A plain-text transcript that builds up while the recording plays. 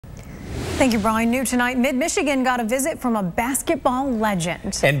Thank you, Brian. New tonight, Mid-Michigan got a visit from a basketball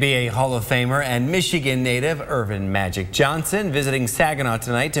legend. NBA Hall of Famer and Michigan native Earvin Magic Johnson visiting Saginaw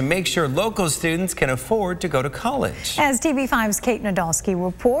tonight to make sure local students can afford to go to college. As TV5's Kate Nadolski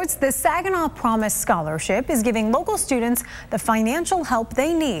reports, the Saginaw Promise Scholarship is giving local students the financial help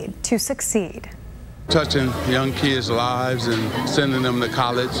they need to succeed. Touching young kids' lives and sending them to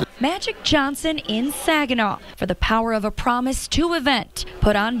college. Magic Johnson in Saginaw for the Power of a Promise 2 event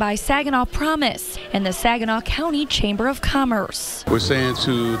put on by Saginaw Promise and the Saginaw County Chamber of Commerce. We're saying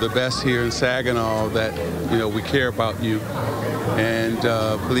to the best here in Saginaw that, we care about you, and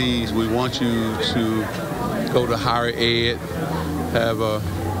please, we want you to go to higher ed,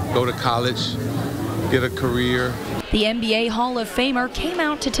 go to college, get a career. The NBA Hall of Famer came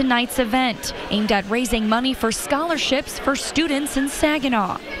out to tonight's event, aimed at raising money for scholarships for students in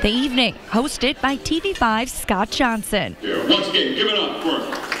Saginaw. The evening, hosted by TV5's Scott Johnson. Once again, give it up for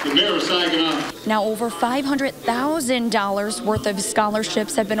the mayor of Saginaw. Now over $500,000 worth of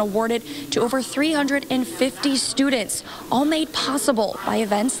scholarships have been awarded to over 350 students, all made possible by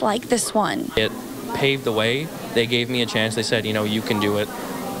events like this one. It paved the way. They gave me a chance. They said, you can do it.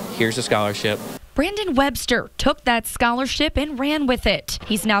 Here's a scholarship. Brandon Webster took that scholarship and ran with it.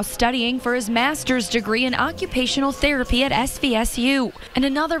 He's now studying for his master's degree in occupational therapy at SVSU. And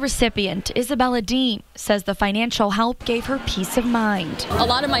another recipient, Isabella Dean, says the financial help gave her peace of mind. A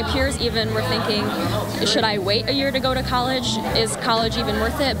lot of my peers even were thinking, should I wait a year to go to college? Is college even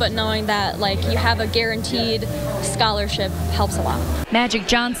worth it? But knowing that you have a guaranteed scholarship helps a lot. Magic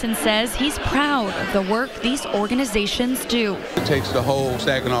Johnson says he's proud of the work these organizations do. It takes the whole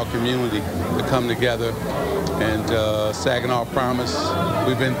Saginaw community to come together, and Saginaw Promise,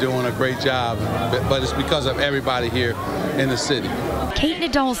 we've been doing a great job, but it's because of everybody here in the city. Kate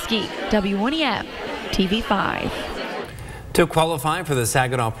Nadolski, WNEF, TV5. To qualify for the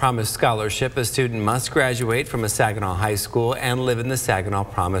Saginaw Promise Scholarship, a student must graduate from a Saginaw high school and live in the Saginaw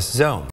Promise zone.